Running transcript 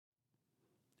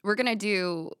we're going to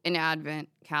do an advent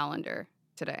calendar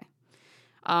today.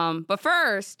 But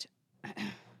first,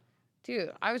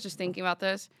 dude, I was just thinking about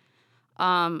this.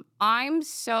 I'm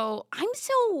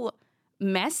so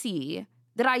messy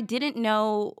that I didn't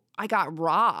know I got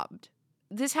robbed.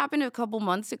 This happened a couple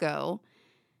months ago.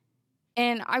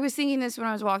 And I was thinking this when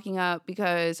I was walking up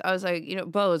because I was like,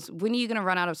 Bose, when are you going to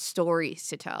run out of stories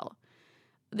to tell?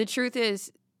 The truth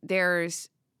is, there's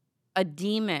a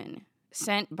demon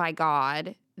sent by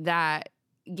God that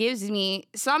gives me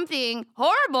something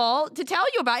horrible to tell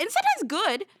you about. And sometimes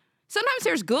good. Sometimes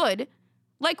there's good.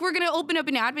 Like, we're going to open up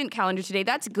an advent calendar today.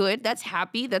 That's good. That's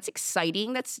happy. That's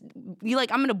exciting. I'm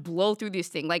going to blow through this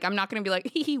thing. Like, I'm not going to be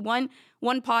like, one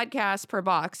podcast per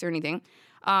box or anything.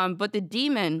 But the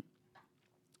demon,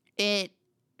 it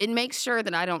makes sure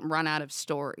that I don't run out of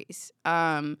stories.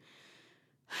 I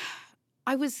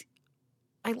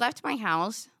left my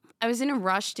house. I was in a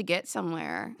rush to get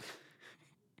somewhere.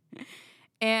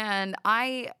 And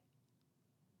I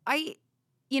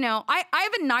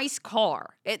have a nice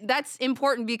car. That's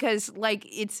important because, like,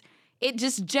 it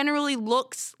just generally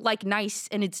looks like nice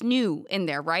and it's new in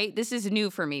there, right? This is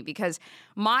new for me because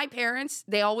my parents,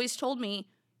 they always told me,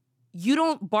 you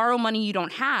don't borrow money you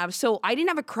don't have. So I didn't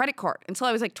have a credit card until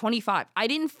I was like 25. I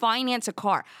didn't finance a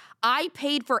car. I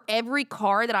paid for every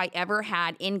car that I ever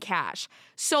had in cash.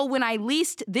 So when I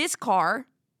leased this car,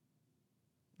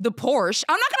 the Porsche,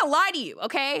 I'm not going to lie to you,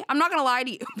 okay? I'm not going to lie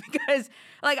to you because,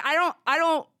 like, I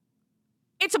don't,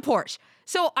 it's a Porsche.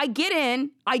 So I get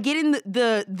in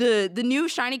the new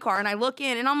shiny car and I look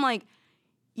in and I'm like,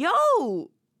 yo,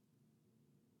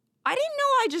 I didn't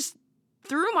know I just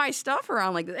threw my stuff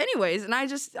around like this. Anyways, and I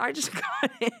just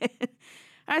got in. And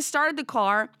I started the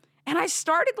car and I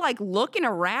started like looking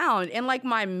around and like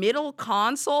my middle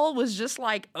console was just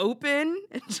like open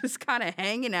and just kind of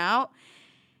hanging out.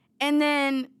 And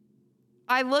then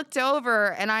I looked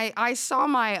over and I saw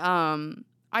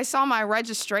my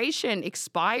registration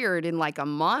expired in like a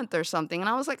month or something. And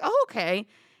I was like, oh, okay. And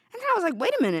then I was like,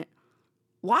 wait a minute.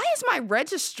 Why is my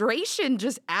registration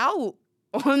just out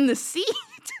on the seat?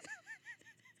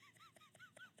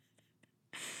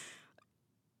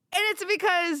 And it's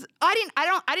because I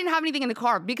didn't have anything in the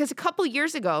car because a couple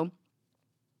years ago,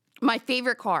 my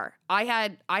favorite car, I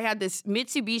had this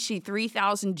Mitsubishi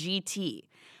 3000 GT,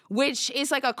 which is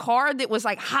like a car that was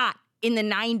like hot in the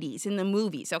 90s in the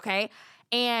movies, okay?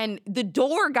 And the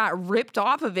door got ripped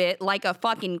off of it like a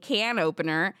fucking can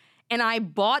opener. And I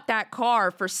bought that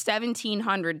car for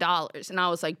 $1,700. And I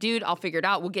was like, dude, I'll figure it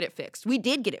out. We'll get it fixed. We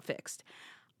did get it fixed.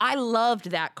 I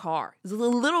loved that car. It was a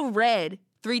little red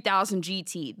 3000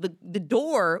 GT. The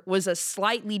door was a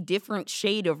slightly different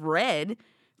shade of red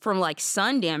from like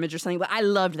sun damage or something, but I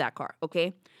loved that car,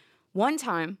 okay? One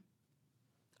time,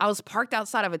 I was parked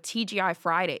outside of a TGI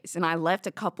Fridays and I left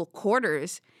a couple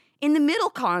quarters in the middle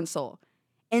console.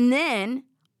 And then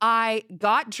I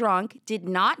got drunk, did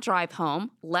not drive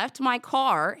home, left my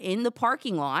car in the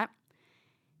parking lot,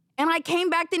 and I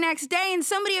came back the next day and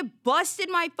somebody had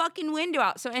busted my fucking window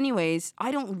out. So anyways,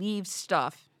 I don't leave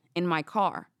stuff in my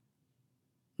car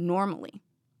normally.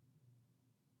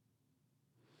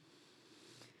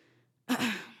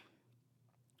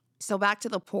 So back to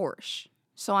the Porsche.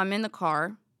 So I'm in the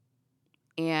car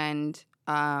and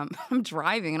I'm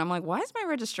driving and I'm like, why is my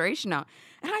registration out?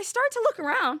 And I start to look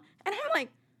around and I'm like,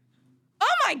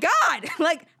 oh my God,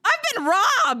 like I've been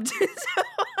robbed. So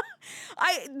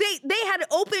they had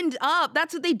opened up,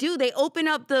 that's what they do. They open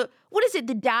up the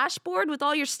dashboard with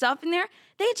all your stuff in there.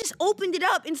 They had just opened it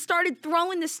up and started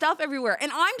throwing the stuff everywhere.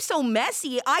 And I'm so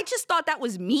messy, I just thought that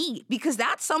was me because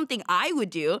that's something I would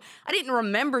do. I didn't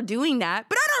remember doing that,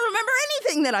 but I don't remember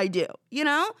anything that I do, you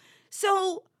know?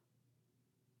 So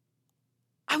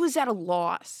I was at a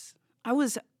loss.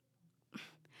 There's like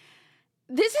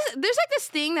this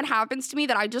thing that happens to me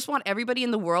that I just want everybody in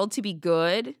the world to be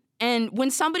good. And when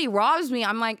somebody robs me,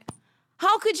 I'm like,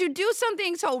 how could you do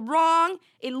something so wrong,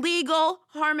 illegal,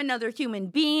 harm another human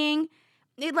being?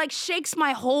 It like shakes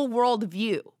my whole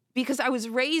worldview because I was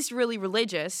raised really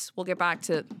religious. We'll get back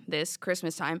to this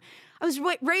Christmas time. I was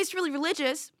raised really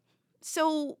religious.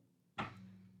 So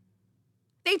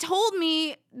they told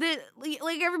me that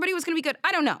like everybody was going to be good.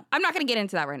 I don't know. I'm not going to get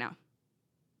into that right now.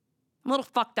 I'm a little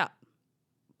fucked up.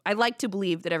 I like to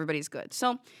believe that everybody's good.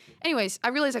 So anyways, I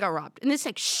realized I got robbed. And this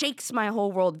like shakes my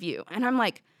whole worldview. And I'm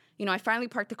like, I finally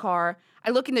parked the car.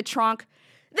 I look in the trunk.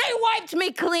 They wiped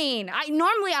me clean.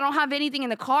 Normally I don't have anything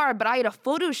in the car, but I had a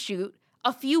photo shoot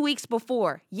a few weeks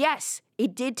before. Yes,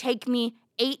 it did take me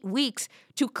 8 weeks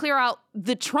to clear out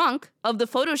the trunk of the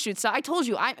photo shoot. So I told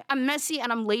you, I'm messy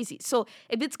and I'm lazy. So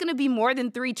if it's going to be more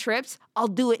than 3 trips, I'll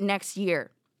do it next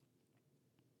year.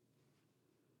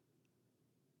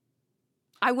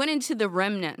 I went into the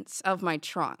remnants of my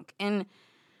trunk, and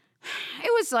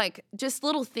it was like just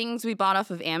little things we bought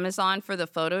off of Amazon for the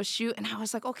photo shoot. And I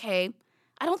was like, okay,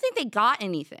 I don't think they got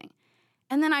anything.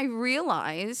 And then I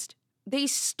realized they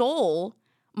stole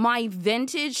my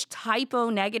vintage typo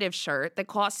negative shirt that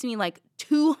cost me like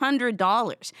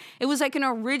 $200. It was like an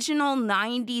original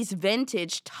 90s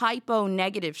vintage typo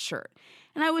negative shirt.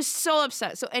 And I was so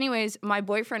upset. So anyways, my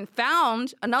boyfriend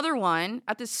found another one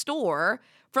at the store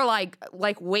for like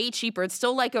way cheaper. It's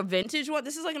still like a vintage one.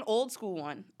 This is like an old school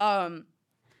one. And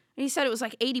he said it was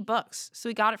like $80. So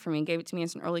he got it for me and gave it to me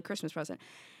as an early Christmas present.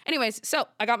 Anyways, so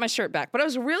I got my shirt back, but I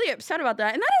was really upset about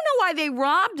that. And I don't know why they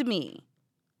robbed me.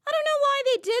 I don't know why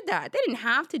they did that. They didn't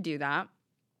have to do that.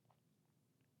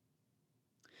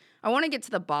 I want to get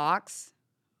to the box,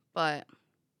 but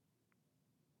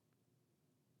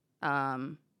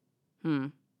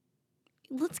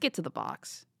let's get to the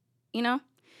box, you know?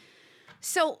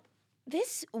 So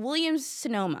this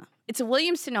Williams-Sonoma, it's a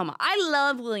Williams-Sonoma. I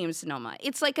love Williams-Sonoma.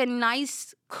 It's like a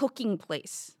nice cooking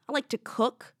place. I like to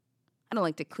cook. I don't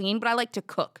like to clean, but I like to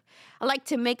cook. I like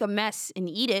to make a mess and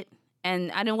eat it,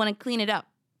 and I don't want to clean it up.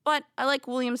 But I like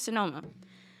Williams-Sonoma.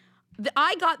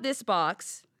 I got this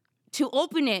box to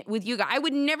open it with you guys. I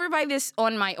would never buy this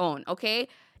on my own, okay?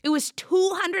 It was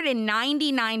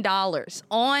 $299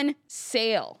 on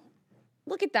sale.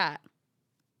 Look at that.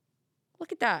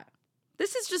 Look at that.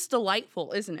 This is just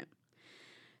delightful, isn't it?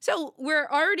 So we're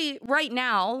already, right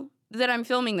now that I'm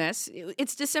filming this,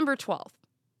 it's December 12th.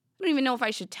 I don't even know if I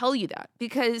should tell you that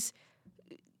because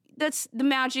that's the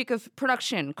magic of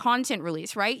production, content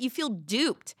release, right? You feel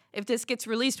duped if this gets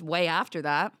released way after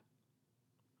that,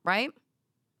 right?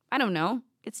 I don't know.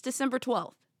 It's December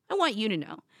 12th. I want you to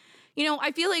know. You know,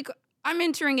 I feel like I'm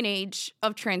entering an age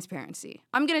of transparency.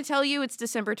 I'm going to tell you it's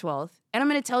December 12th, and I'm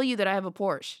going to tell you that I have a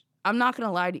Porsche. I'm not going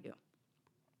to lie to you.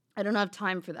 I don't have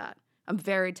time for that. I'm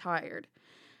very tired.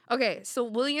 Okay, so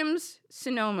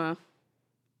Williams-Sonoma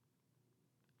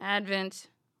Advent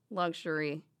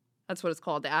Luxury. That's what it's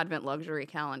called, the Advent Luxury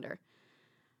Calendar.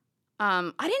 I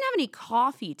didn't have any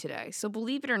coffee today, so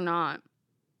believe it or not,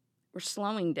 we're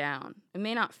slowing down. It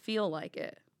may not feel like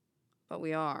it, but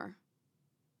we are.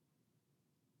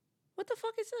 What the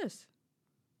fuck is this?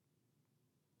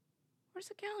 Where's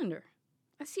the calendar?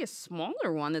 I see a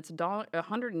smaller one that's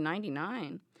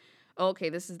 $199. Oh, okay,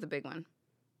 this is the big one.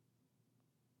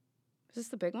 Is this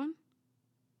the big one?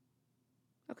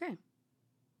 Okay.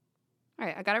 All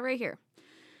right, I got it right here.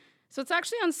 So it's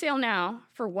actually on sale now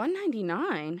for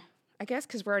 $199. I guess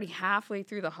because we're already halfway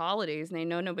through the holidays and they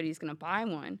know nobody's going to buy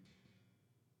one.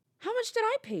 How much did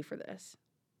I pay for this?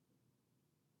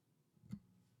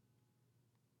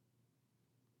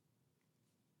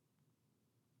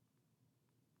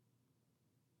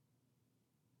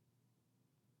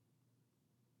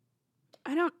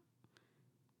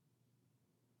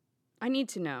 I need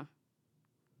to know.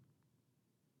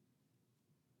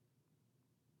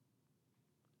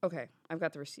 Okay, I've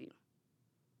got the receipt.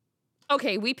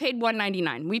 Okay, we paid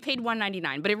 $199. We paid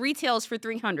 $199, but it retails for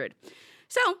 $300.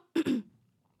 So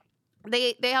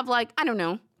they have like, I don't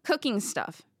know, cooking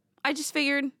stuff. I just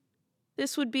figured I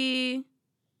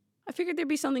figured there'd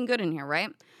be something good in here, right?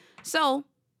 So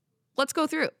let's go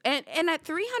through. And at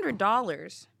 $300,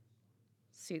 let's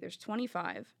see, there's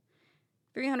 25.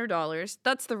 $300.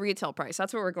 That's the retail price.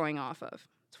 That's what we're going off of.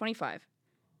 25.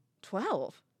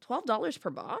 $12 per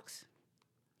box?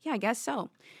 Yeah, I guess so.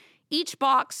 Each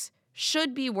box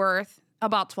should be worth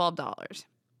about $12.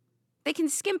 They can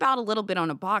skimp out a little bit on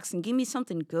a box and give me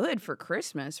something good for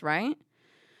Christmas, right?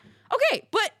 Okay,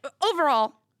 but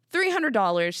overall,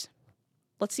 $300.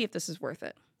 Let's see if this is worth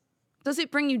it. Does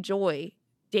it bring you joy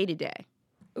day to day?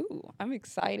 Ooh, I'm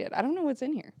excited. I don't know what's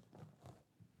in here.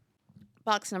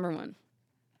 Box number 1.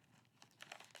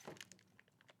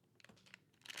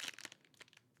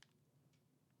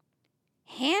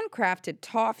 Handcrafted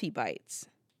toffee bites.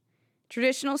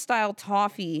 Traditional style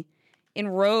toffee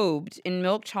enrobed in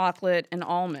milk chocolate and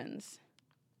almonds.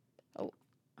 Oh,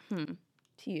 to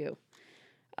you.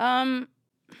 I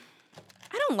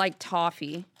don't like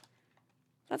toffee.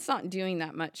 That's not doing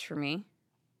that much for me.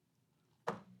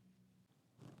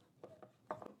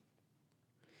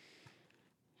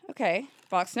 Okay,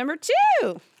 box number 2.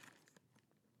 What's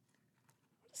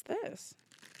this?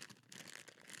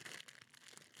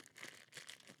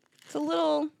 It's a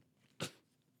little...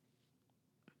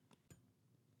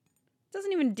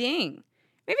 doesn't even ding.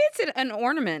 Maybe it's an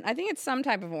ornament. I think it's some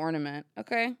type of ornament,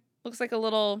 okay? Looks like a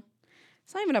little...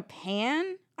 It's not even a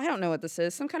pan. I don't know what this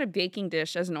is. Some kind of baking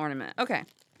dish as an ornament. Okay.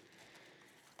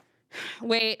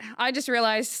 Wait, I just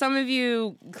realized some of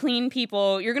you clean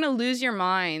people, you're going to lose your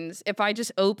minds if I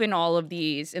just open all of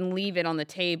these and leave it on the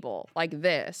table like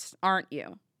this, aren't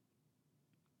you?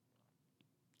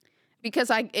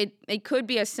 Because it could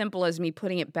be as simple as me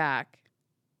putting it back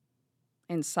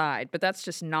inside, but that's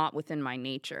just not within my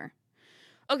nature.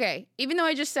 Okay, even though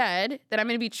I just said that I'm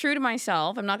going to be true to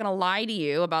myself, I'm not going to lie to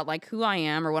you about like who I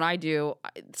am or what I do.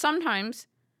 Sometimes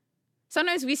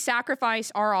we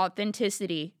sacrifice our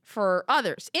authenticity for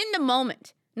others in the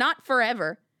moment, not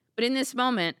forever, but in this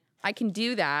moment, I can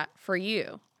do that for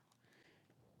you.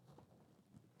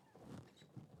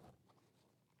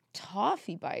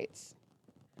 Toffee bites.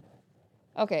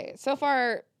 Okay, so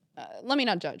far, let me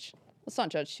not judge. Let's not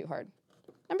judge too hard.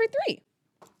 Number 3.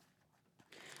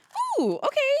 Ooh,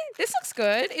 okay, this looks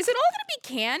good. Is it all gonna be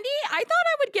candy? I thought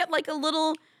I would get like a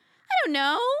little, I don't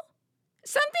know,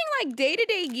 something like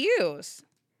day-to-day use.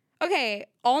 Okay,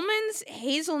 almonds,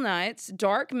 hazelnuts,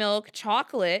 dark milk,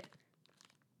 chocolate,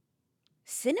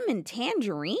 cinnamon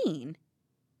tangerine.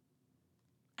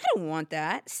 I don't want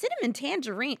that. Cinnamon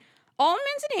tangerine.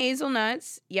 Almonds and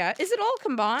hazelnuts. Yeah, is it all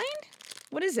combined?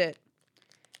 What is it?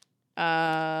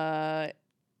 Almonds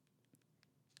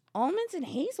and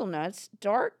hazelnuts,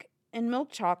 dark and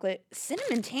milk chocolate,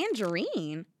 cinnamon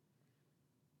tangerine.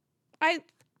 I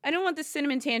don't want the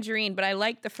cinnamon tangerine, but I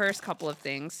like the first couple of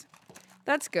things.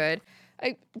 That's good.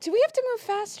 Do we have to move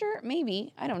faster?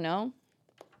 Maybe. I don't know.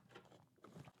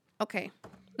 Okay.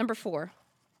 Number 4.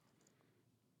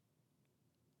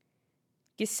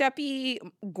 Giuseppe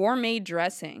gourmet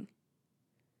dressing.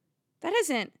 That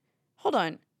isn't... Hold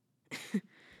on.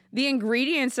 The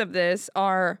ingredients of this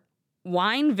are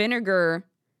wine vinegar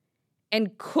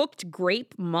and cooked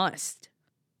grape must.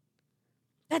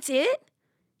 That's it?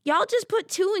 Y'all just put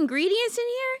 2 ingredients in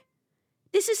here?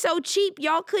 This is so cheap,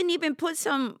 y'all couldn't even put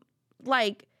some,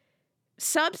 like,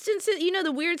 substances, you know,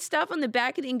 the weird stuff on the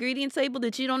back of the ingredients label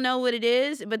that you don't know what it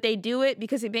is, but they do it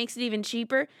because it makes it even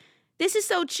cheaper. This is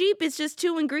so cheap, it's just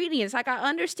 2 ingredients. Like, I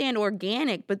understand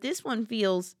organic, but this one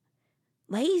feels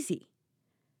lazy.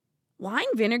 Wine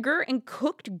vinegar and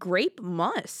cooked grape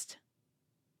must.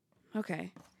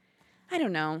 Okay. I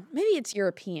don't know. Maybe it's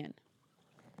European.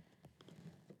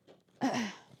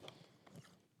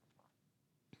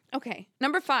 Okay,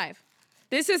 number 5.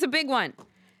 This is a big one.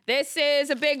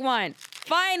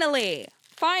 Finally,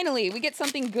 we get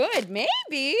something good.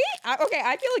 Maybe. Okay,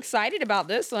 I feel excited about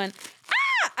this one.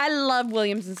 I love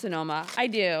Williams and Sonoma. I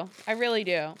do. I really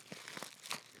do.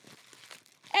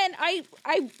 And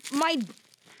I'll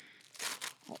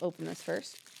open this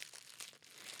first.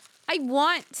 I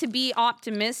want to be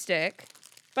optimistic,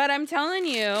 but I'm telling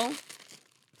you,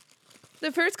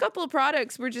 the first couple of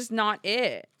products were just not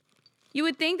it. You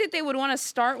would think that they would want to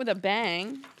start with a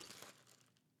bang.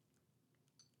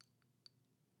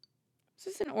 Is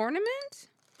this an ornament?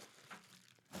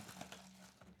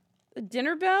 A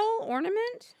dinner bell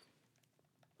ornament?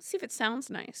 Let's see if it sounds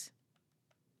nice.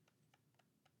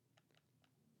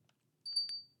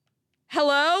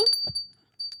 Hello?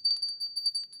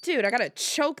 Dude, I gotta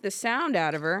choke the sound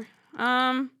out of her.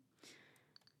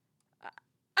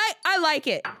 I like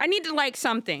it. I need to like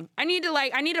something. I need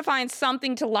to find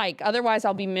something to like. Otherwise,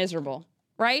 I'll be miserable.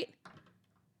 Right?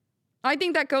 I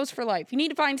think that goes for life. You need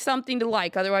to find something to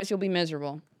like. Otherwise, you'll be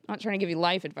miserable. I'm not trying to give you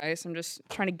life advice. I'm just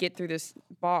trying to get through this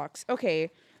box. Okay.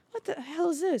 What the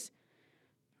hell is this?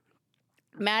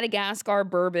 Madagascar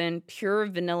bourbon, pure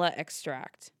vanilla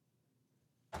extract.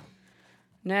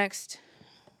 Next.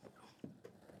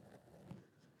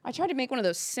 I tried to make one of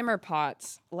those simmer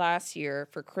pots last year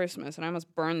for Christmas, and I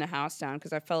almost burned the house down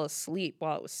because I fell asleep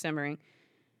while it was simmering.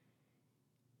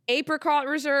 Apricot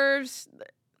reserves.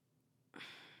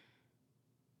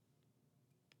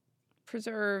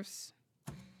 Preserves.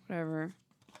 Whatever.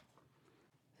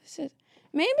 This is...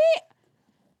 Maybe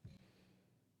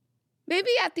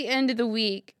at the end of the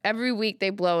week, every week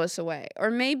they blow us away. Or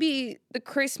maybe the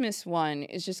Christmas one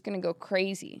is just going to go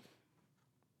crazy.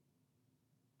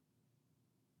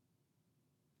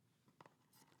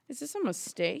 Is this a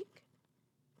mistake?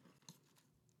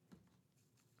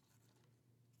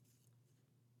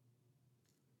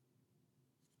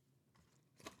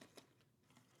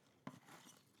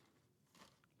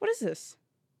 What is this?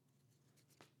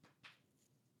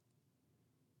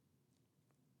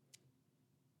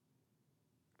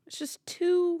 It's just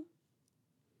two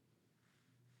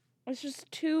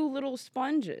little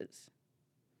sponges.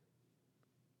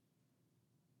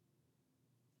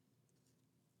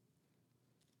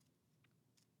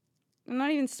 They're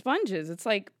not even sponges. It's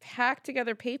like packed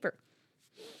together paper.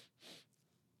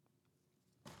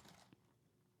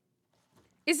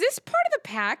 Is this part of the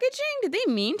packaging? Did they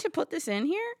mean to put this in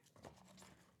here?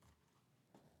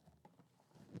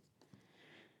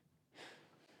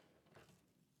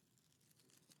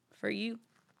 for you.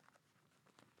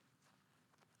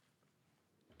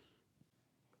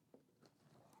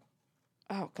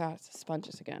 Oh, God, it's the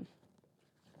sponges again.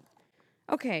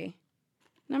 Okay,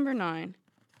 number 9.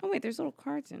 Oh, wait, there's little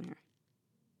cards in here.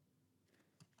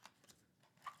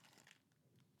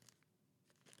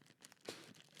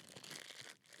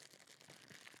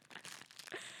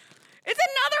 It's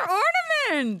another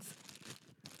ornament!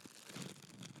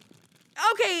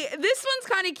 Okay, this one's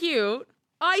kind of cute.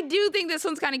 I do think this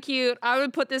one's kind of cute. I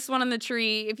would put this one on the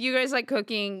tree. If you guys like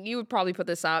cooking, you would probably put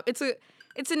this up. It's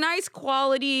a nice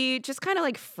quality, just kind of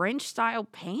like French style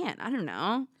pan. I don't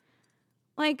know.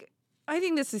 Like, I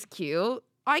think this is cute.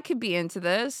 I could be into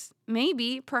this.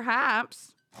 Maybe,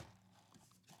 perhaps.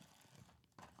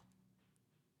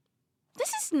 This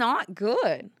is not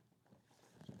good.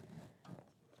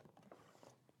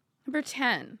 Number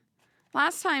 10.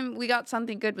 Last time we got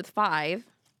something good with 5.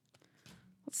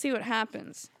 Let's see what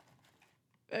happens.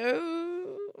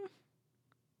 Oh.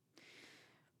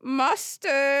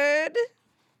 Mustard.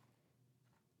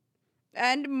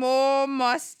 And more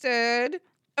mustard.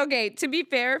 Okay, to be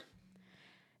fair,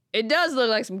 it does look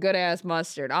like some good ass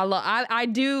mustard. I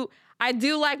do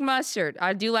like mustard.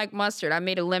 I do like mustard. I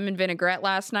made a lemon vinaigrette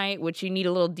last night, which you need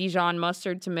a little Dijon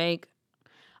mustard to make.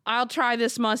 I'll try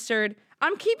this mustard.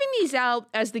 I'm keeping these out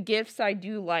as the gifts I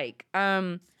do like.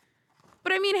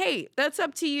 But I mean, hey, that's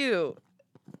up to you.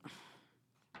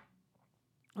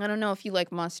 I don't know if you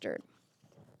like mustard.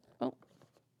 Oh,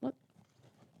 look.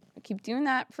 I keep doing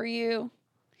that for you.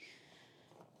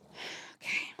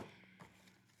 Okay.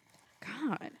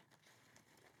 God.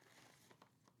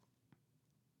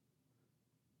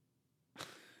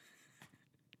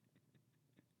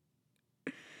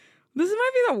 This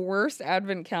might be the worst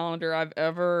advent calendar I've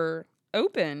ever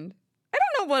opened. I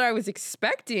don't know what I was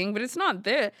expecting, but it's not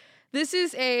this. This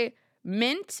is a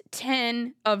mint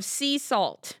 10 of sea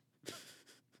salt.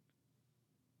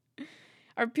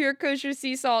 Our pure kosher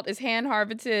sea salt is hand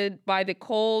harvested from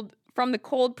the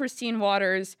cold, pristine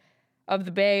waters of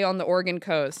the bay on the Oregon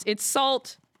coast. It's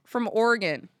salt from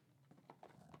Oregon.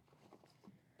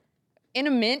 In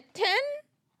a mint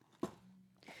tin?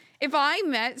 If I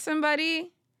met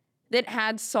somebody that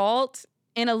had salt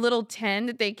in a little tin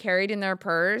that they carried in their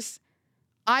purse,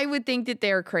 I would think that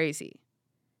they're crazy.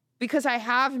 Because I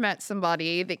have met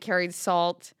somebody that carried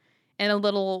salt in a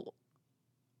little,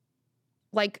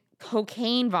 like,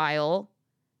 cocaine vial,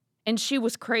 and she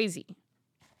was crazy.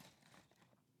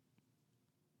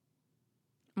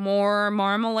 More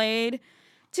marmalade.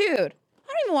 Dude, I don't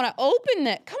even want to open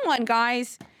it. Come on,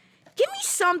 guys. Give me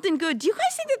something good. Do you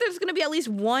guys think that there's going to be at least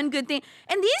one good thing?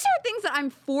 And these are things that I'm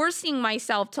forcing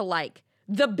myself to like.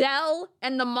 The bell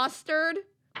and the mustard.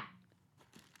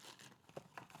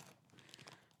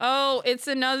 Oh, it's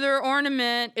another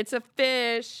ornament. It's a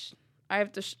fish. I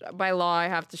have to, by law, I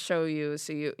have to show you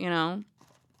so you know.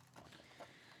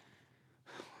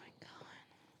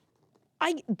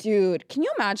 Dude, can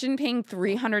you imagine paying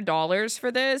 $300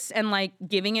 for this and like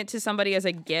giving it to somebody as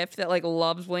a gift that like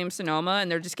loves Williams-Sonoma and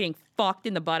they're just getting fucked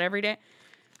in the butt every day?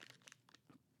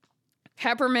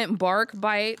 Peppermint bark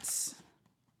bites.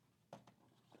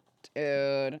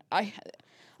 Dude, I'm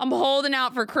holding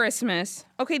out for Christmas.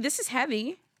 Okay, this is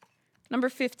heavy. Number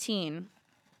 15.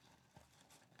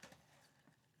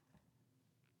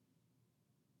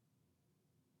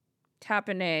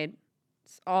 Tapenade.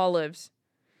 It's olives.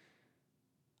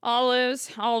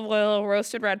 Olives, olive oil,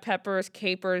 roasted red peppers,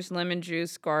 capers, lemon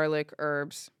juice, garlic,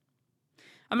 herbs.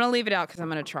 I'm going to leave it out because I'm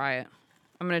going to try it.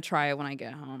 I'm going to try it when I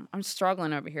get home. I'm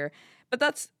struggling over here. But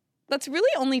that's really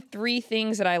only 3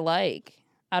 things that I like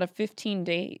out of 15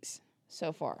 days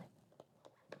so far.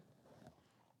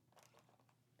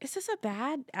 Is this a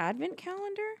bad advent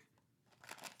calendar?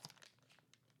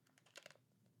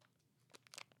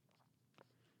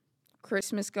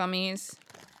 Christmas gummies.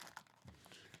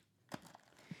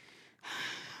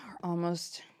 We're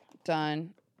almost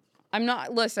done. I'm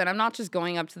not just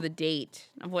going up to the date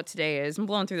of what today is. I'm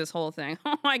blowing through this whole thing.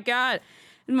 Oh my God.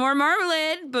 More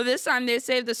marmalade, but this time they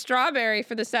saved the strawberry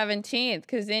for the 17th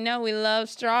because they know we love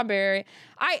strawberry.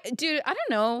 I don't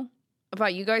know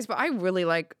about you guys, but I really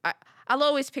like, I'll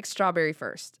always pick strawberry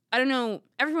first. I don't know.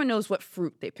 Everyone knows what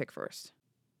fruit they pick first.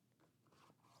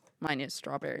 Mine is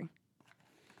strawberry.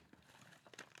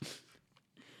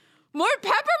 More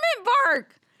peppermint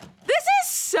bark. This is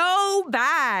so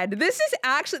bad. This is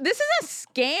a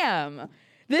scam.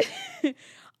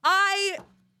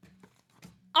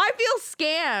 I feel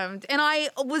scammed, and I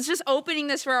was just opening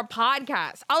this for a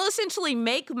podcast. I'll essentially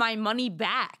make my money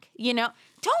back, you know?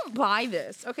 Don't buy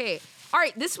this. Okay. All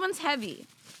right, this one's heavy.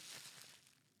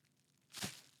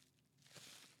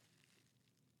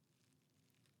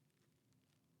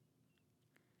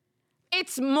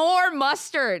 It's more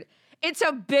mustard. It's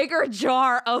a bigger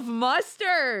jar of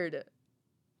mustard.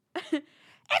 It's a bigger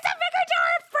jar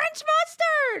of French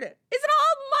mustard. Is it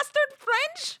all mustard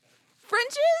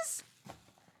Frenches?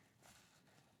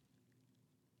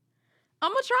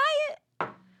 I'm gonna try it.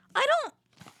 I don't.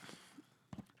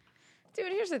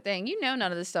 Dude, here's the thing. You know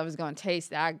none of this stuff is gonna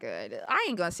taste that good. I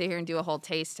ain't gonna sit here and do a whole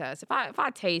taste test. If I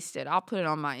taste it, I'll put it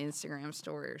on my Instagram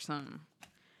story or something.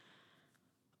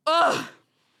 Ugh.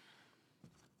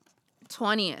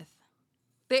 20th.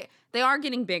 They are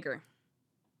getting bigger.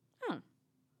 Oh.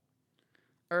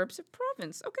 Herbs of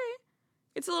Provence. Okay.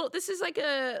 It's a little, this is like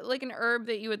an herb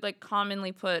that you would like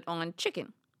commonly put on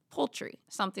chicken, poultry,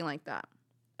 something like that.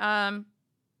 All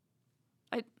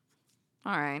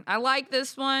right. I like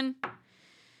this one.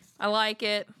 I like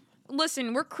it.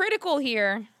 Listen, we're critical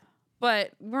here,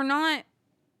 but we're not,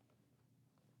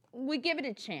 we give it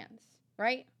a chance,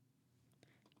 right?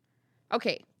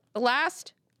 Okay. The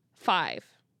last 5.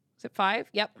 Is it 5?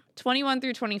 Yep. 21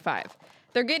 through 25.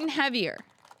 They're getting heavier.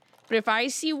 But if I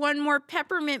see one more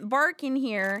peppermint bark in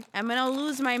here, I'm going to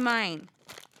lose my mind.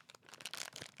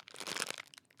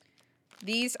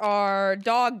 These are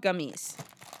dog gummies.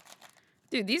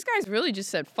 Dude, these guys really just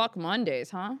said fuck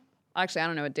Mondays, huh? Actually, I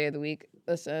don't know what day of the week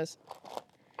this is.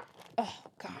 Oh,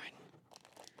 God.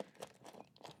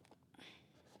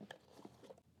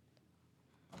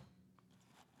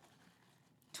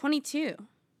 $22.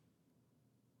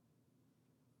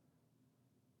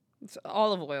 It's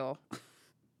olive oil.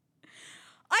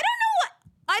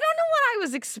 I don't know what I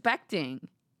was expecting.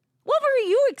 What were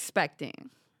you expecting?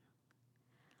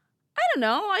 I don't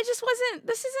know. I just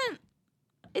wasn't,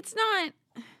 it's not.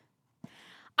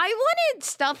 I wanted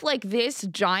stuff like this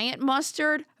giant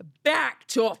mustard back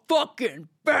to fucking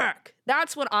back.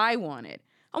 That's what I wanted.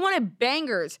 I wanted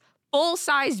bangers,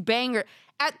 full-size banger.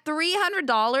 At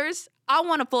 $300, I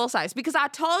want a full size because I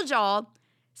told y'all,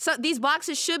 so these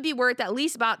boxes should be worth at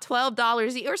least about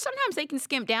 $12, or sometimes they can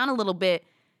skimp down a little bit.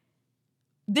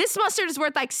 This mustard is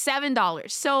worth like $7.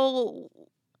 So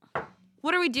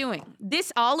what are we doing?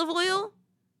 This olive oil?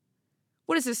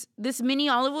 What is this? This mini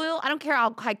olive oil? I don't care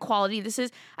how high quality this is.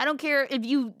 I don't care if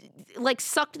you like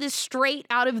sucked this straight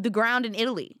out of the ground in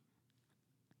Italy.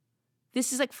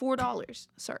 This is like $4.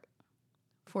 Sorry.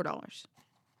 $4.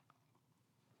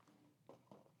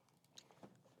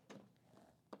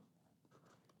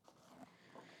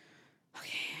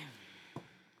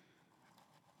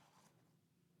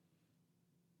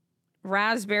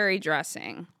 Raspberry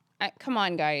dressing. Come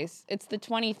on, guys. It's the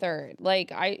 23rd.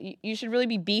 Like, you should really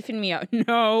be beefing me up.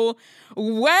 No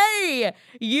way!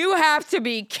 You have to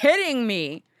be kidding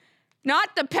me.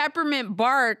 Not the peppermint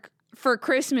bark for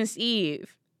Christmas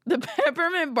Eve. The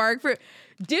peppermint bark for...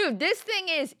 Dude, this thing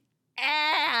is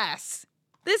ass.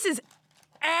 This is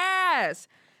ass.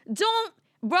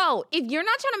 Bro, if you're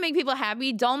not trying to make people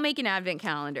happy, don't make an advent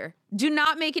calendar. Do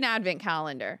not make an advent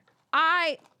calendar.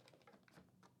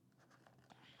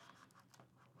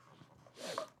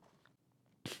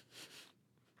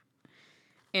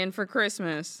 And for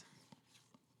Christmas,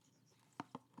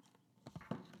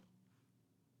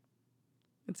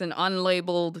 it's an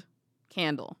unlabeled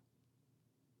candle.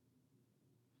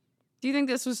 Do you think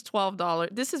this was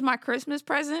 $12? This is my Christmas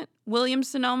present,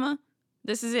 Williams-Sonoma.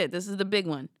 This is it. This is the big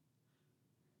one.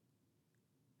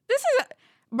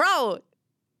 Bro,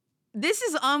 this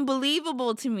is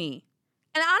unbelievable to me.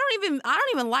 And I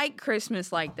don't even like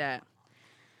Christmas like that.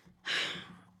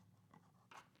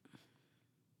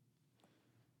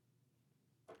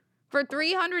 For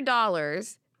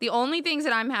 $300, the only things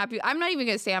that I'm not even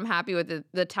going to say I'm happy with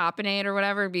the Topinade or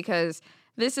whatever, because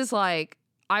this is like,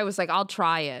 I was like, I'll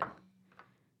try it.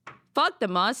 Fuck the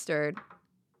mustard.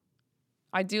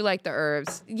 I do like the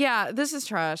herbs. Yeah, this is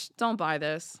trash. Don't buy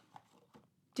this.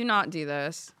 Do not do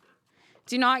this.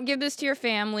 Do not give this to your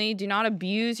family. Do not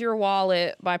abuse your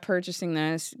wallet by purchasing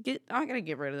this. I gotta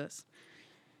get rid of this.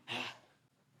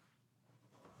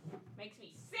 Makes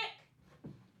me sick.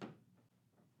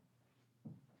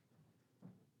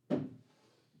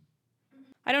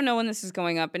 I don't know when this is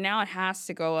going up, but now it has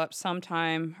to go up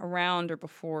sometime around or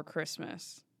before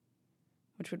Christmas,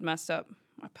 which would mess up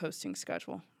my posting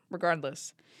schedule.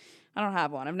 Regardless, I don't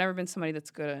have one. I've never been somebody that's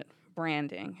good at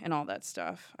branding and all that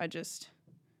stuff. I just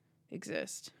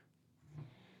exist.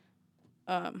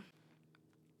 I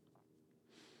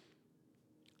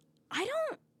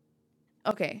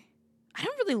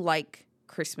don't really like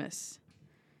Christmas.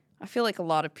 I feel like a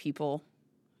lot of people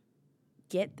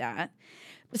get that.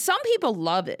 But some people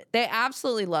love it. They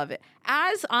absolutely love it.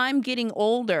 As I'm getting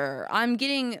older, I'm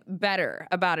getting better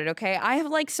about it, okay? I have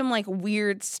like some like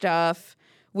weird stuff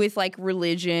with like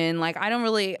religion. Like I don't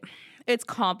really it's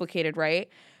complicated, right?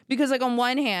 Because like on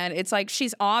one hand, it's like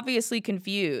she's obviously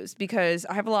confused because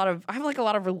I have a lot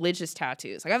of religious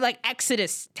tattoos. Like I have like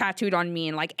Exodus tattooed on me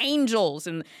and like angels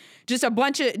and just a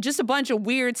bunch of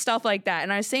weird stuff like that.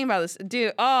 And I was saying about this,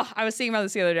 dude, I was thinking about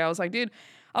this the other day. I was like, dude,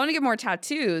 I want to get more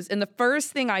tattoos. And the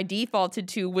first thing I defaulted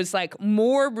to was like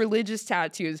more religious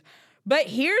tattoos. But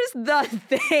here's the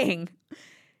thing.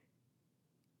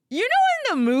 You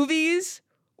know, in the movies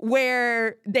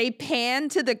where they pan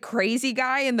to the crazy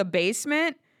guy in the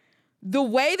basement, the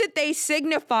way that they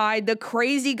signify the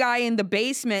crazy guy in the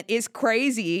basement is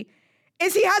crazy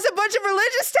is he has a bunch of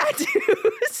religious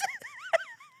tattoos.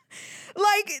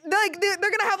 like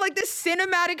they're gonna have like this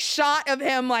cinematic shot of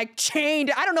him like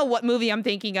chained. I don't know what movie I'm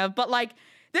thinking of, but like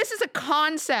this is a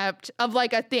concept of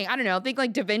like a thing. I don't know, think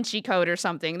like Da Vinci Code or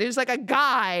something. There's like a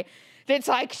guy that's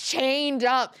like chained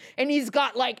up and he's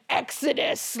got like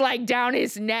Exodus like down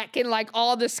his neck and like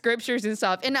all the scriptures and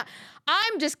stuff. And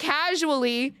I'm just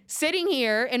casually sitting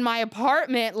here in my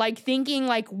apartment, like thinking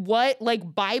like what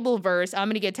like Bible verse I'm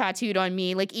gonna get tattooed on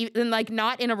me, like even like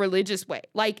not in a religious way,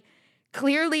 like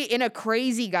clearly in a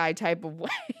crazy guy type of way.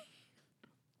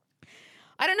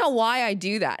 I don't know why I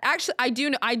do that. Actually, I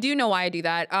do know why I do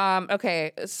that.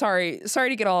 Okay, sorry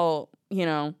to get all,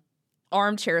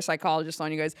 armchair psychologist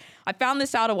on you guys. I found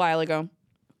this out a while ago.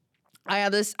 I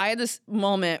had this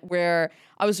moment where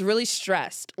I was really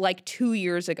stressed like 2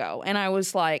 years ago, and I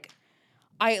was like,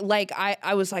 I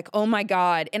was like, oh my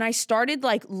God. And I started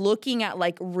like looking at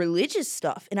like religious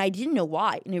stuff and I didn't know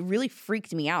why. And it really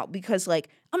freaked me out because like,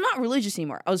 I'm not religious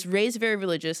anymore. I was raised very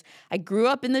religious. I grew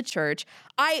up in the church.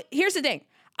 Here's the thing.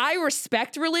 I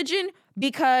respect religion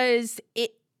because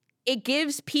it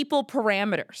gives people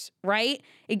parameters, right?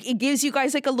 It gives you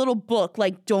guys like a little book,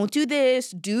 like don't do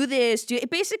this, do this. It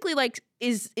basically like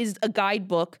is a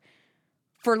guidebook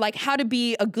for like how to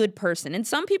be a good person. And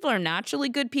some people are naturally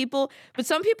good people, but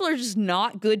some people are just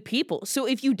not good people. So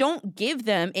if you don't give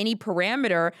them any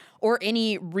parameter or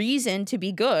any reason to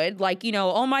be good, like,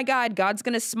 oh my God, God's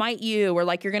going to smite you, or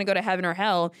like you're going to go to heaven or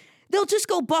hell, they'll just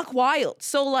go buck wild.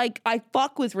 So like I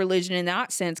fuck with religion in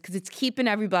that sense because it's keeping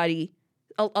everybody,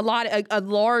 a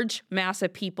large mass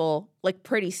of people like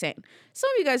pretty sane.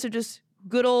 Some of you guys are just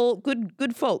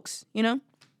good folks,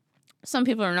 Some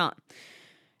people are not.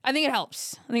 I think it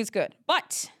helps. I think it's good.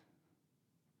 But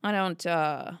I don't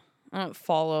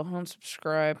follow, I don't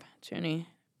subscribe to any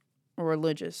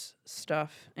religious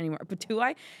stuff anymore. But do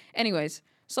I? Anyways,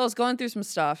 so I was going through some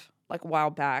stuff like a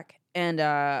while back. And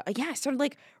I started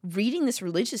like reading this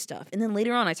religious stuff. And then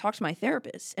later on I talked to my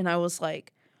therapist and I was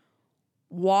like,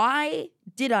 why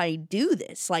did I do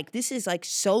this? Like, this is like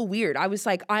so weird. I was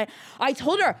like, I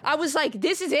told her, I was like,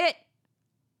 this is it.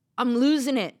 I'm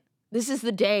losing it. This is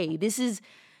the day. This is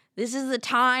the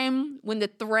time when the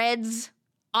threads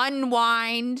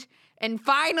unwind and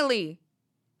finally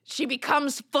she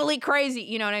becomes fully crazy.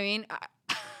 You know what I mean?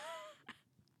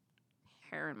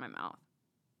 Hair in my mouth.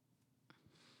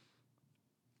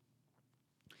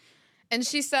 And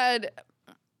she said,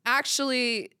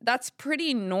 actually, that's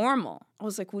pretty normal. I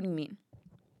was like, what do you mean?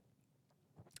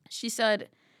 She said,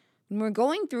 when we're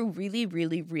going through really,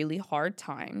 really, really hard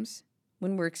times,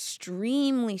 when we're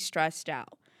extremely stressed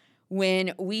out,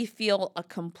 when we feel a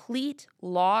complete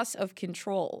loss of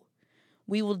control,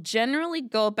 we will generally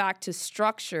go back to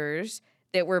structures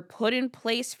that were put in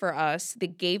place for us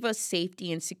that gave us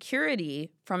safety and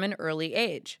security from an early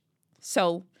age.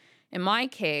 So in my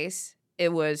case,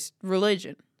 it was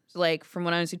religion. Like from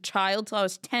when I was a child till I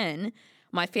was 10,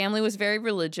 my family was very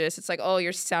religious. It's like, oh,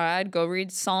 you're sad, go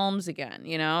read Psalms again,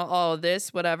 oh,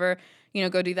 this, whatever,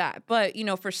 go do that. But,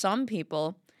 for some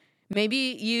people, maybe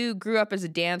you grew up as a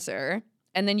dancer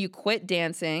and then you quit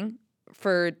dancing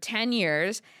for 10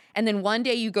 years and then one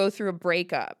day you go through a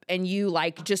breakup and you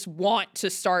like just want to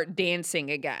start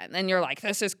dancing again. And you're like,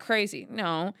 this is crazy.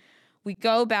 No, we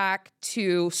go back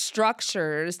to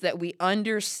structures that we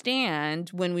understand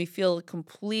when we feel a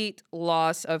complete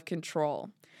loss of control.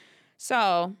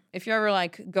 So if you're ever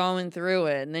like going through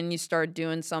it and then you start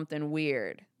doing something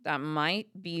weird, that might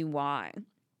be why.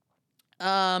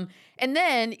 And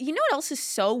then, you know what else is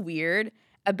so weird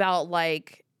about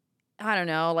like, I don't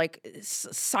know, like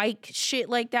psych shit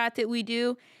like that we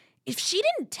do? If she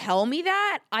didn't tell me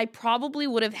that, I probably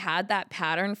would have had that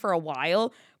pattern for a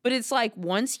while. But it's like,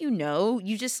 once you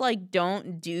just like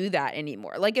don't do that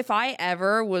anymore. Like if I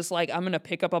ever was like, I'm going to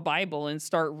pick up a Bible and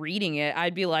start reading it,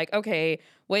 I'd be like, okay,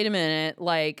 wait a minute.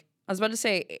 Like I was about to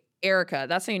say Erica.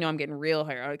 That's how you know I'm getting real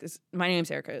here. Like, my name's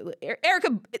Erica. It's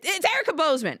Erica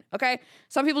Bozeman. Okay.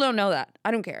 Some people don't know that. I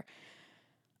don't care.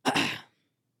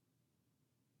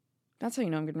 That's how you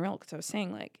know I'm getting real. Because I was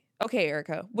saying like, okay,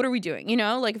 Erica, what are we doing? You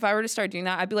know, like if I were to start doing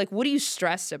that, I'd be like, what are you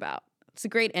stressed about? It's a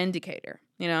great indicator,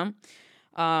 you know?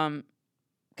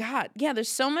 God, yeah, there's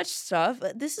so much stuff.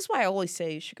 This is why I always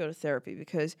say you should go to therapy,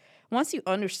 because once you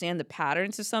understand the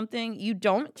patterns of something, you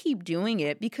don't keep doing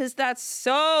it because that's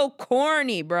so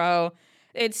corny, bro.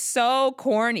 It's so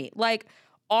corny. Like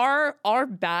our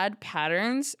bad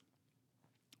patterns,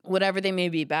 whatever they may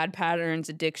be, bad patterns,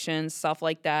 addictions, stuff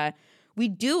like that, we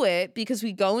do it because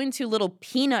we go into little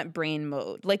peanut brain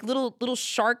mode, like little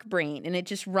shark brain, and it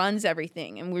just runs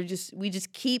everything. And we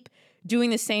just keep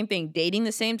doing the same thing, dating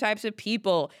the same types of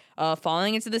people,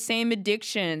 falling into the same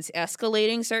addictions,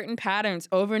 escalating certain patterns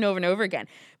over and over and over again.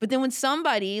 But then when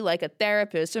somebody like a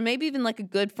therapist or maybe even like a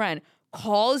good friend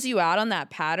calls you out on that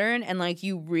pattern and like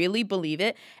you really believe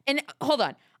it, and hold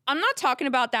on, I'm not talking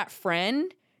about that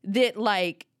friend that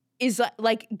like is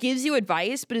like gives you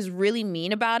advice but is really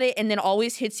mean about it and then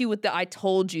always hits you with the I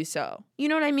told you so. You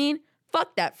know what I mean?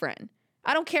 Fuck that friend.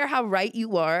 I don't care how right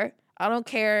you are. I don't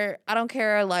care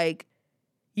like,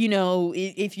 you know,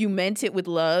 if you meant it with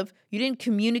love. You didn't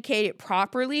communicate it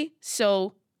properly,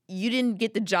 so you didn't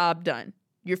get the job done.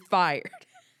 You're fired.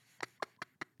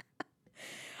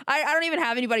 I don't even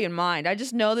have anybody in mind. I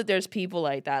just know that there's people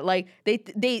like that. Like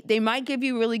they might give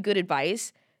you really good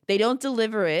advice. They don't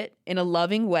deliver it in a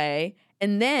loving way.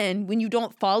 And then when you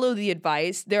don't follow the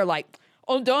advice, they're like,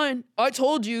 I'm done. I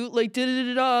told you, like,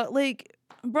 da-da-da-da. Like,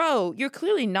 bro, you're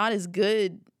clearly not as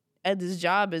good at this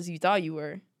job as you thought you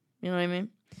were. You know what I mean?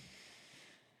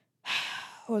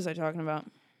 What was I talking about?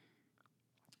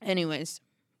 Anyways,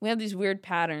 we have these weird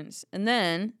patterns. And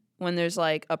then when there's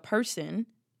like a person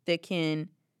that can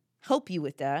help you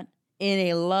with that in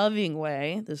a loving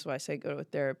way, this is why I say go to a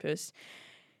therapist,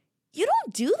 you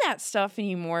don't do that stuff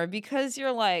anymore because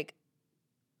you're like,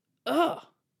 ugh.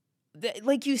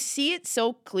 Like you see it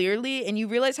so clearly and you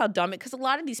realize how dumb it, because a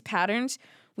lot of these patterns,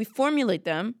 we formulate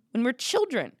them when we're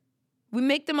children. We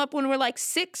make them up when we're like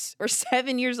 6 or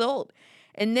 7 years old.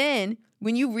 And then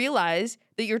when you realize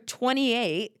that you're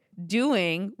 28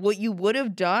 doing what you would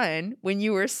have done when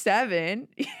you were 7,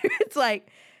 it's like,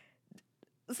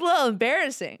 it's a little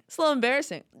embarrassing. It's a little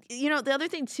embarrassing. You know, the other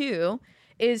thing too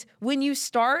is when you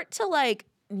start to like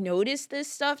notice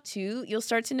this stuff too, you'll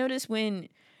start to notice when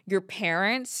your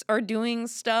parents are doing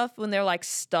stuff when they're like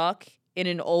stuck in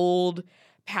an old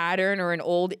pattern or an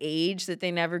old age that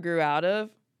they never grew out of.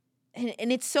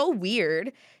 And it's so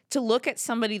weird to look at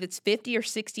somebody that's 50 or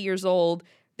 60 years old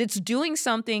that's doing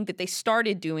something that they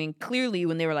started doing clearly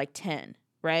when they were like 10,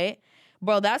 right?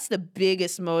 Bro, that's the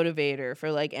biggest motivator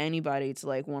for like anybody to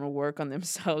like want to work on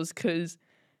themselves, because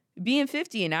being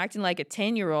 50 and acting like a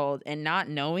 10-year-old and not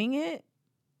knowing it,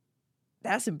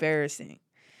 that's embarrassing.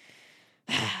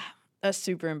 That's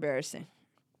super embarrassing.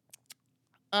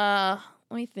 Let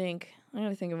me think. I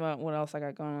gotta think about what else I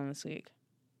got going on this week.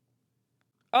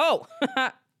 Oh,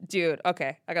 dude.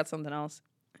 Okay, I got something else.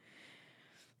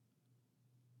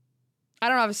 I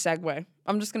don't have a segue.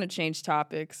 I'm just gonna change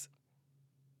topics.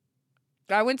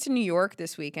 I went to New York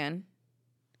this weekend.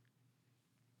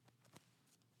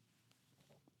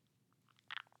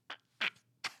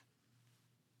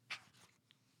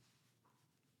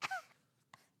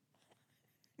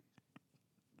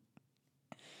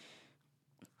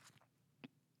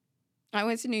 I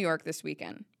went to New York this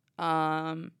weekend.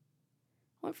 Went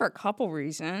for a couple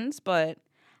reasons, but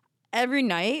every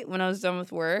night when I was done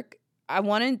with work, I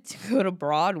wanted to go to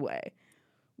Broadway,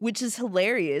 which is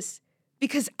hilarious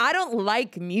because I don't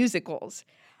like musicals.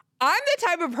 I'm the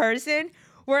type of person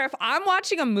where if I'm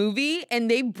watching a movie and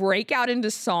they break out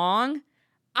into song,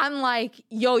 I'm like,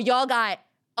 yo, y'all got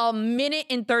a minute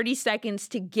and 30 seconds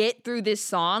to get through this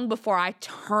song before I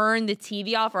turn the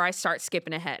TV off or I start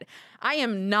skipping ahead. I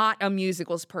am not a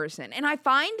musicals person. And I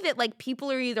find that like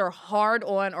people are either hard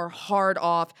on or hard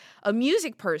off a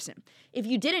music person. If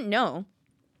you didn't know,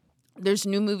 there's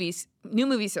new movies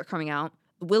that are coming out,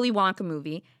 the Willy Wonka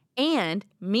movie and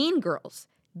Mean Girls.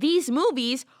 These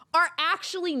movies are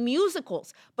actually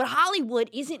musicals, but Hollywood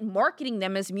isn't marketing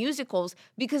them as musicals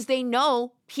because they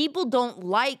know some people don't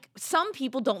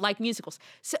like musicals.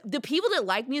 So the people that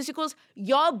like musicals,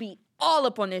 y'all be all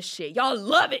up on this shit. Y'all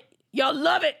love it. Y'all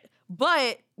love it.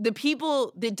 But the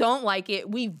people that don't like it,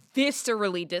 we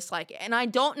viscerally dislike it. And I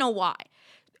don't know why.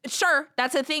 Sure,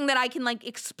 that's a thing that I can like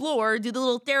explore, do the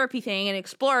little therapy thing and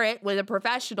explore it with a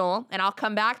professional, and I'll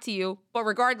come back to you. But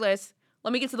regardless,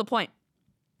 let me get to the point.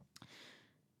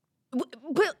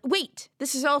 But wait,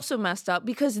 this is also messed up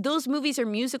because those movies are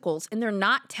musicals and they're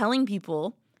not telling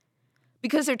people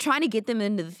because they're trying to get them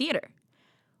into the theater.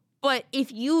 But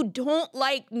if you don't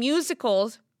like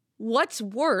musicals, what's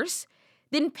worse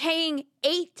than paying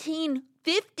 $18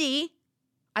 $18.50.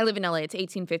 I live in LA. It's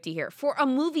 $18.50 here for a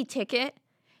movie ticket,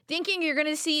 thinking you're going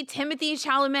to see Timothée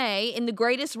Chalamet in the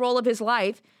greatest role of his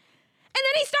life. And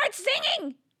then he starts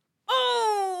singing.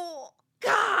 Oh,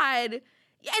 God. And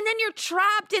then you're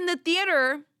trapped in the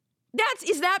theater.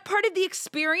 Is that part of the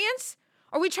experience?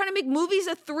 Are we trying to make movies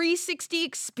a 360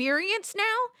 experience now?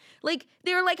 Like,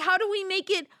 they're like, how do we make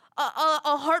it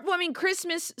a heartwarming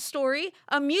Christmas story,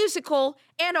 a musical,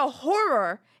 and a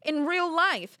horror in real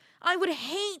life? I would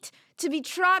hate to be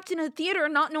trapped in a theater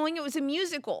not knowing it was a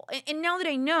musical. And now that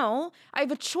I know, I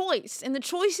have a choice. And the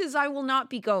choice is I will not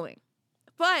be going.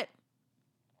 But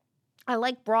I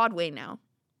like Broadway now.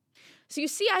 So you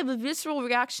see, I have a visceral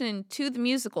reaction to the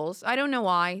musicals. I don't know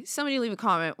why. Somebody leave a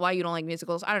comment why you don't like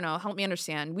musicals. I don't know. Help me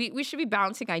understand. We should be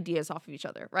bouncing ideas off of each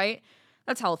other, right?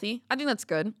 That's healthy. I think that's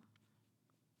good.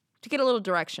 To get a little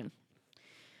direction.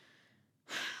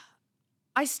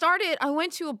 I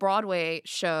went to a Broadway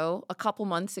show a couple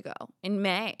months ago in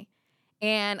May.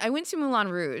 And I went to Moulin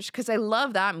Rouge because I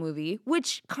love that movie,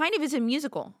 which kind of is a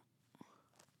musical.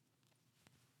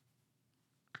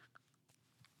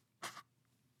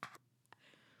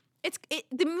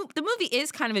 The movie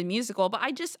is kind of a musical, but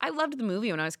I loved the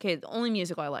movie when I was a kid. The only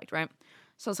musical I liked, right?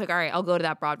 So I was like, all right, I'll go to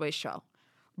that Broadway show.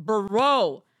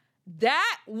 Bro,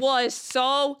 that was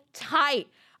so tight.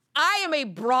 I am a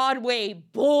Broadway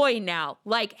boy now.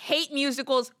 Like, hate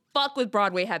musicals, fuck with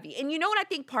Broadway heavy. And you know what I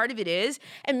think part of it is?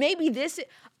 And maybe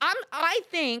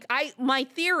my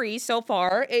theory so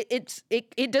far,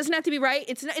 it doesn't have to be right.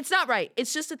 It's not right.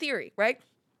 It's just a theory, right?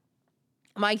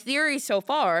 My theory so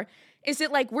far is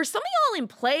it like, were some of y'all in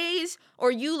plays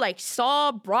or you like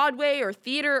saw Broadway or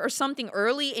theater or something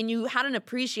early and you had an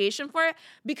appreciation for it?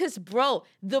 Because bro,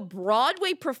 the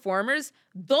Broadway performers,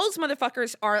 those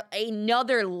motherfuckers are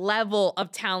another level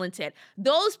of talented.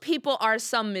 Those people are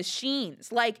some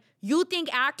machines. Like, you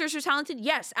think actors are talented?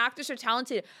 Yes, actors are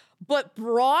talented. But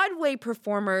Broadway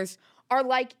performers are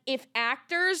like if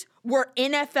actors were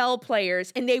NFL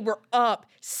players and they were up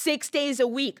 6 days a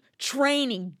week,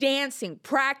 training, dancing,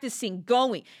 practicing,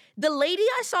 going. The lady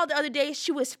I saw the other day,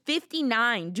 she was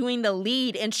 59 doing the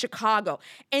lead in Chicago.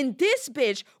 And this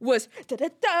bitch was,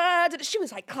 she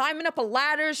was like climbing up a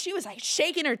ladder. She was like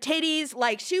shaking her titties.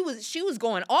 Like she was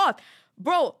going off.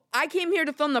 Bro, I came here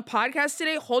to film the podcast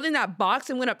today holding that box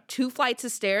and went up 2 flights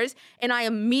of stairs and I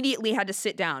immediately had to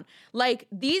sit down. Like,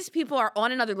 these people are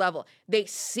on another level. They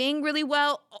sing really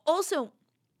well. Also,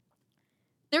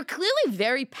 they're clearly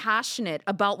very passionate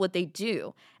about what they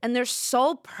do and they're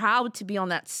so proud to be on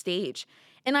that stage.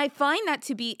 And I find that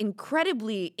to be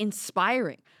incredibly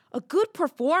inspiring. A good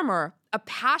performer, a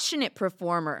passionate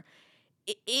performer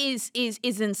is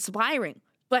inspiring.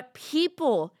 But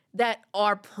people that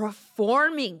are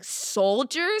performing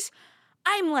soldiers,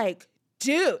 I'm like,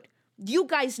 dude, you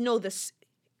guys know this.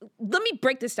 Let me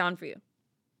break this down for you.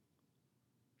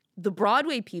 The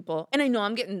Broadway people, and I know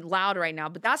I'm getting loud right now,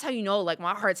 but that's how you know, like,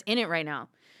 my heart's in it right now.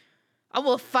 I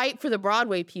will fight for the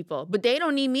Broadway people, but they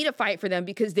don't need me to fight for them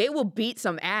because they will beat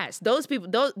some ass. Those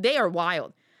people, they are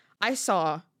wild. I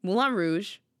saw Moulin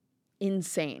Rouge,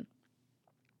 insane.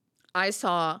 I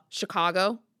saw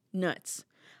Chicago, nuts.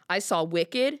 I saw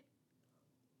Wicked.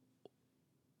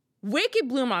 Wicked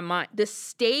blew my mind. The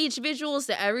stage visuals,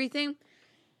 the everything.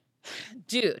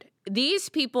 Dude, these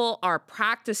people are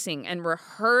practicing and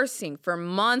rehearsing for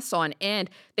months on end.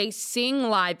 They sing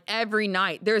live every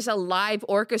night. There's a live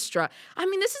orchestra. I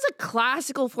mean, this is a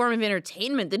classical form of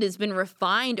entertainment that has been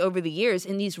refined over the years,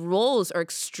 and these roles are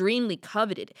extremely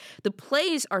coveted. The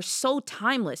plays are so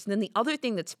timeless. And then the other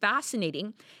thing that's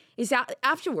fascinating is that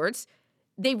afterwards,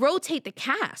 they rotate the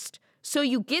cast. So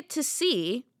you get to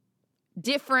see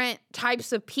different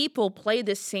types of people play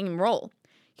this same role.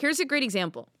 Here's a great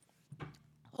example.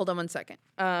 Hold on one second.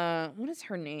 What is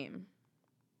her name?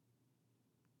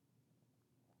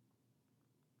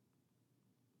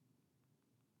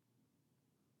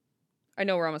 I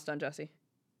know we're almost done, Jesse.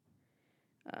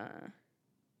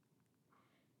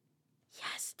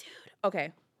 Yes, dude.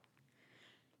 Okay.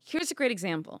 Here's a great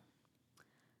example.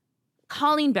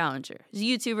 Colleen Ballinger is a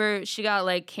YouTuber. She got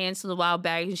like canceled a while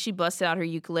back and she busted out her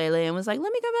ukulele and was like,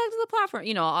 let me come back to the platform.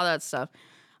 You know, all that stuff.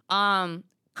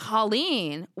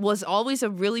 Colleen was always a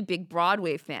really big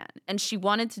Broadway fan and she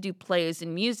wanted to do plays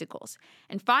and musicals.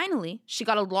 And finally, she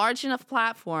got a large enough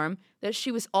platform that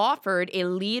she was offered a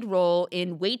lead role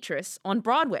in Waitress on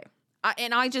Broadway.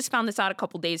 And I just found this out a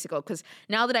couple days ago because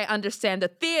now that I understand the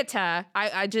theater,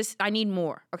 I need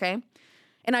more, okay?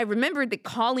 And I remembered that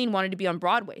Colleen wanted to be on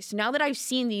Broadway. So now that I've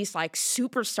seen these like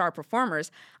superstar performers,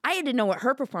 I had to know what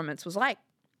her performance was like.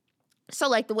 So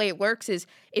like the way it works is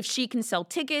if she can sell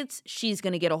tickets, she's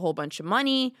going to get a whole bunch of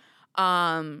money.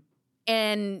 And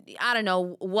I don't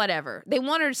know, whatever. They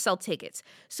want her to sell tickets.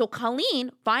 So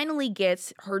Colleen finally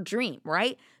gets her dream,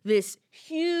 right? This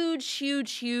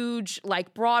huge,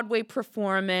 like Broadway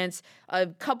performance, a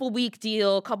couple week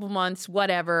deal, couple months,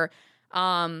 whatever.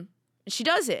 She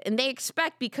does it. And they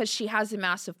expect, because she has a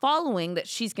massive following, that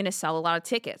she's going to sell a lot of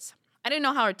tickets. I didn't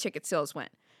know how her ticket sales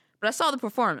went, but I saw the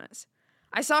performance.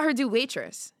 I saw her do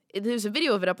Waitress. There's a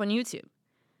video of it up on YouTube.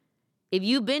 If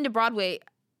you've been to Broadway,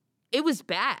 it was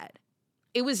bad.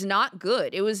 It was not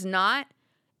good. It was not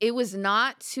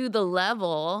to the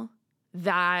level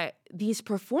that these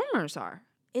performers are.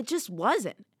 It just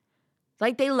wasn't.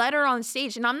 Like, they let her on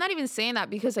stage, and I'm not even saying that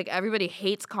because like everybody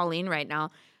hates Colleen right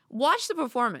now. Watch the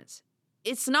performance.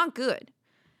 It's not good.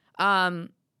 And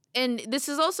this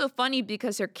is also funny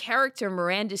because her character,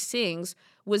 Miranda Sings,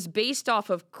 was based off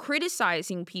of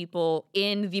criticizing people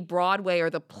in the Broadway or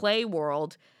the play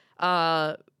world.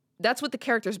 That's what the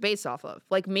character's based off of,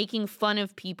 like making fun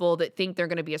of people that think they're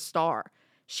going to be a star.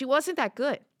 She wasn't that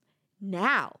good.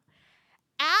 Now,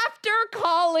 after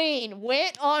Colleen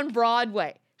went on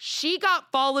Broadway, she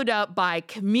got followed up by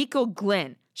Kimiko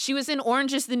Glenn. She was in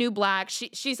Orange is the New Black.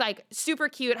 She's like super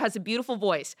cute, has a beautiful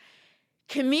voice.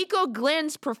 Kimiko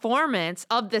Glenn's performance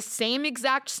of the same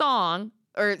exact song,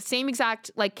 or same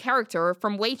exact like character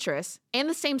from Waitress, and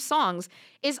the same songs,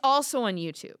 is also on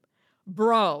YouTube.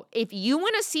 Bro, if you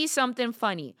want to see something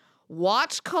funny,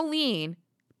 watch Colleen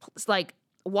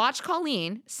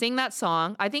sing that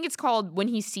song. I think it's called When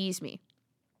He Sees Me.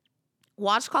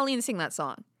 Watch Colleen sing that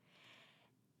song.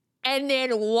 And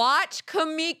then watch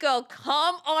Kimiko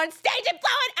come on stage and blow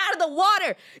it out of the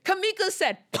water. Kimiko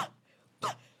said,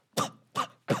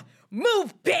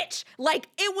 "Move, bitch." Like,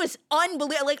 it was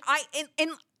unbelievable. Like,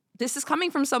 and this is coming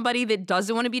from somebody that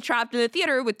doesn't want to be trapped in the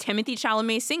theater with Timothée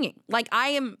Chalamet singing. Like, I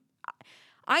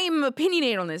am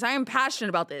opinionated on this. I am passionate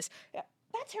about this.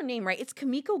 That's her name, right? It's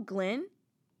Kimiko Glenn.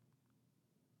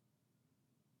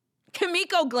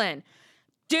 Kimiko Glenn.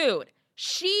 Dude,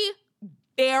 she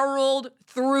barreled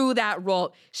through that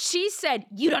role. She said,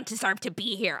 "You don't deserve to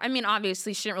be here." I mean,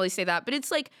 obviously, she didn't really say that, but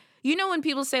it's like, you know, when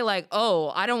people say like,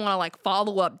 "Oh, I don't want to like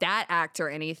follow up that act or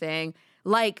anything."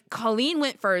 Like, Colleen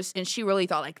went first and she really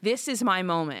thought like, this is my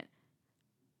moment.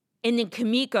 And then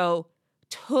Kimiko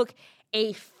took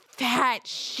a fat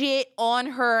shit on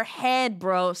her head,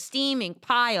 bro, steaming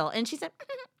pile. And she said,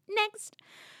 "Next."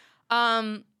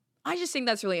 I just think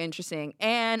that's really interesting.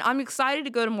 And I'm excited to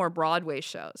go to more Broadway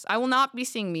shows. I will not be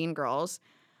seeing Mean Girls.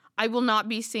 I will not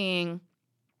be seeing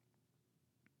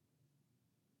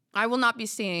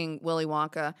Willy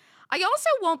Wonka. I also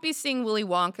won't be seeing Willy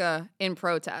Wonka in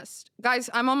protest.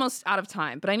 Guys, I'm almost out of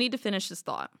time, but I need to finish this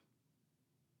thought.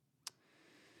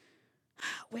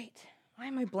 Wait, why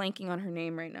am I blanking on her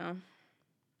name right now?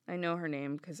 I know her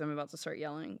name because I'm about to start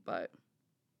yelling, but...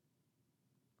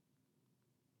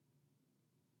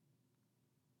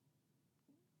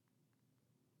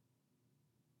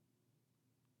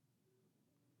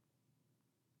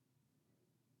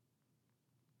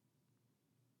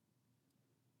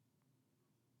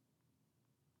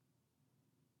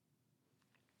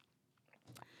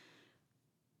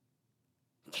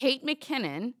 Kate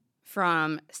McKinnon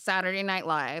from Saturday Night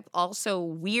Live, also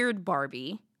Weird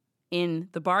Barbie in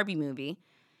the Barbie movie,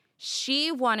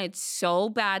 she wanted so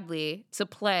badly to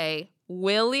play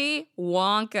Willy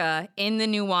Wonka in the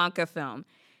new Wonka film.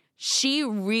 She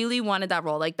really wanted that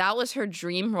role. Like, that was her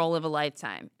dream role of a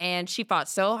lifetime. And she fought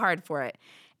so hard for it.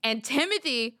 And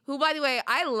Timothy, who, by the way,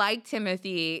 I like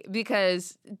Timothy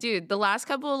because, dude, the last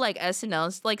couple of, like,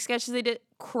 SNL, like, sketches they did,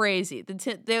 crazy.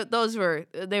 They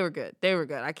were good. They were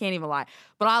good. I can't even lie.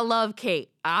 But I love Kate.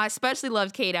 I especially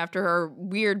loved Kate after her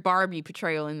weird Barbie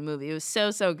portrayal in the movie. It was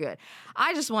so good.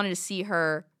 I just wanted to see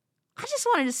her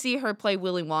play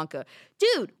Willy Wonka.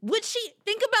 Dude,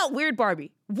 think about Weird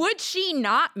Barbie. Would she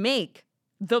not make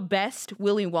the best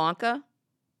Willy Wonka?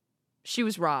 She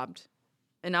was robbed.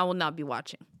 And I will not be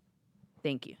watching.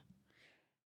 Thank you.